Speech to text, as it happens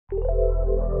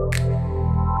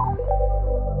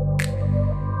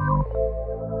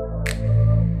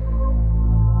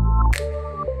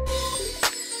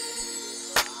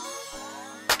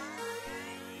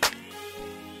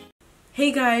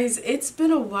Hey guys, it's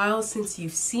been a while since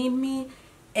you've seen me,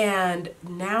 and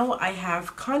now I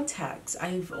have contacts.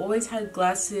 I've always had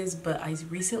glasses, but I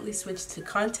recently switched to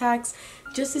contacts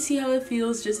just to see how it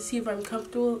feels, just to see if I'm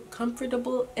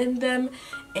comfortable in them,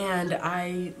 and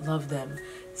I love them.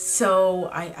 So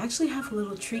I actually have a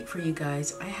little treat for you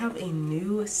guys. I have a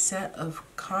new set of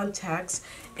contacts,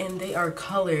 and they are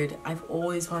colored. I've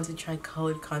always wanted to try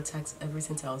colored contacts ever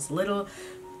since I was little.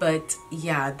 But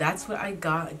yeah, that's what I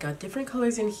got. I got different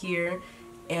colors in here,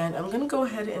 and I'm gonna go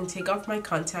ahead and take off my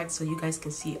contacts so you guys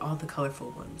can see all the colorful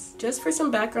ones. Just for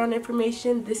some background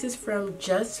information, this is from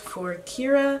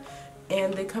Just4Kira,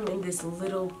 and they come in this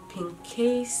little pink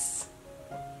case.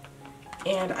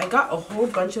 And I got a whole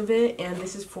bunch of it, and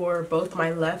this is for both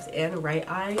my left and right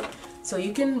eye. So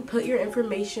you can put your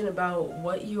information about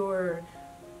what your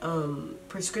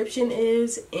prescription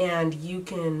is, and you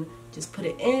can just put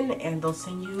it in and they'll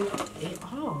send you it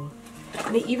all.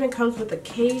 And it even comes with a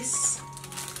case,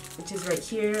 which is right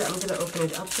here. I'm gonna open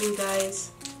it up for you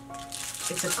guys.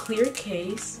 It's a clear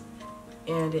case,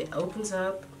 and it opens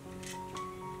up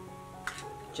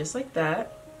just like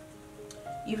that.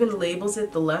 Even labels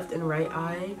it the left and right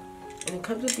eye, and it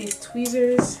comes with these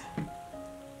tweezers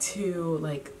to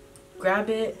like grab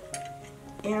it,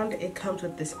 and it comes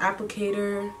with this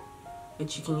applicator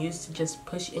which you can use to just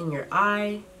push in your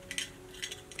eye.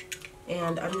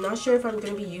 And I'm not sure if I'm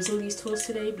going to be using these tools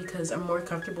today because I'm more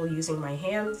comfortable using my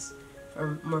hands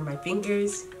or more my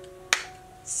fingers.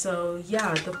 So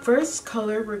yeah, the first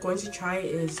color we're going to try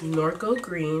is Norco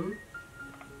Green.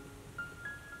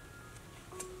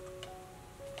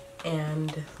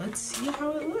 And let's see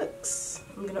how it looks.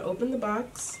 I'm going to open the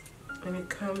box, and it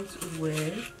comes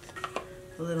with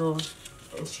little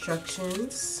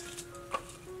instructions.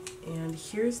 And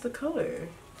here's the color.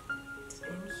 It's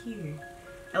in here.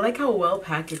 I like how well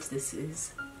packaged this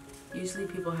is. Usually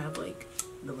people have like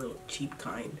the little cheap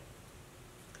kind.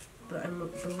 But I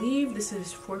believe this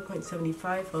is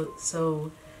 4.75,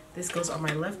 so this goes on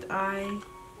my left eye.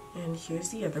 And here's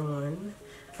the other one.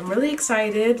 I'm really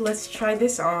excited. Let's try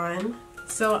this on.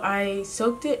 So I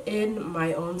soaked it in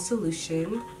my own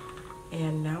solution,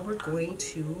 and now we're going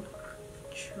to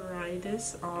try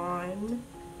this on.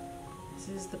 This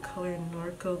is the color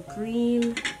Norco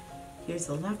Green. Here's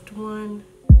the left one.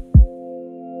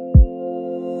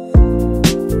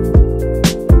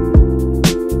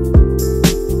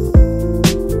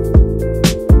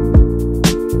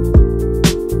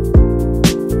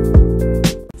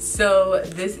 So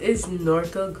this is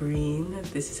Norco Green.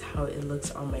 This is how it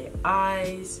looks on my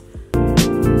eyes.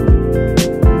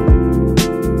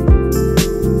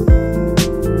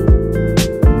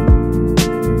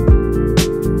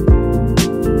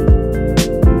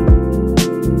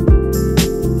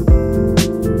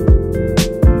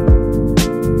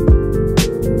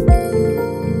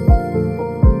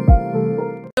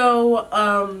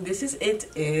 This is it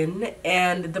in,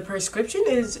 and the prescription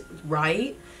is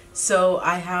right. So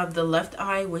I have the left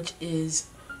eye, which is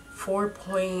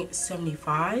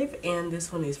 4.75, and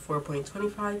this one is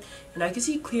 4.25, and I can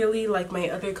see clearly like my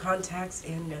other contacts,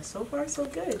 and so far so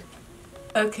good.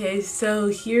 Okay, so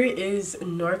here is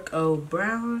Norco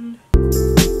Brown.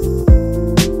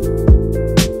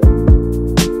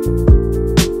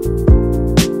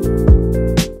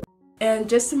 And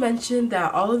just to mention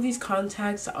that all of these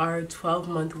contacts are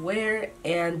 12-month wear,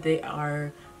 and they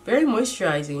are very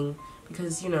moisturizing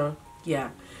because, you know,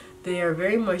 yeah, they are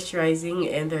very moisturizing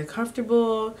and they're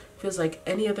comfortable, feels like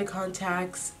any other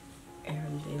contacts,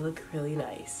 and they look really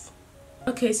nice.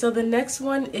 Okay, so the next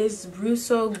one is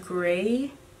Russo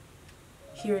Gray.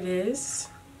 Here it is.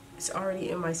 It's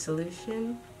already in my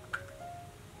solution.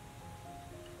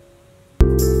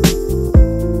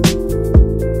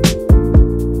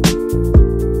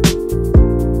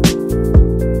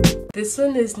 This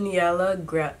one is Niella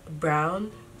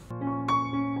Brown.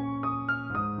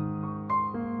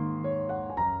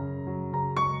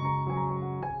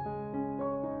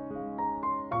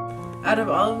 Out of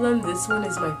all of them, this one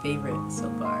is my favorite so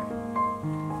far.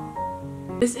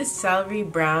 This is Celery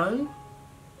Brown.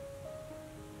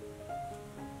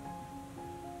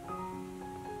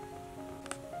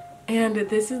 And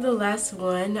this is the last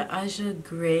one, Aja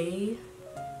Gray.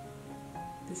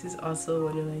 This is also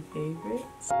one of my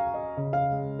favorites.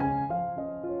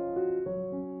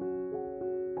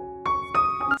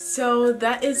 So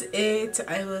that is it.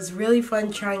 It was really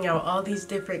fun trying out all these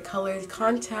different colored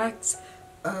contacts.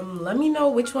 Let me know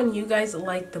which one you guys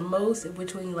like the most and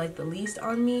which one you like the least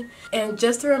on me. And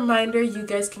just a reminder, you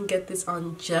guys can get this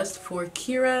on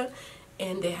Just4Kira,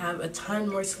 and they have a ton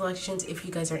more selections if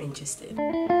you guys are interested.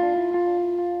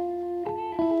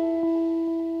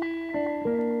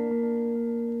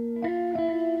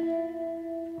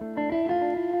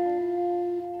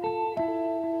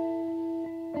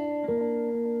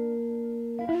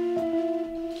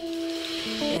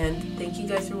 And thank you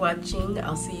guys for watching.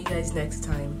 I'll see you guys next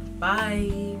time.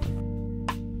 Bye!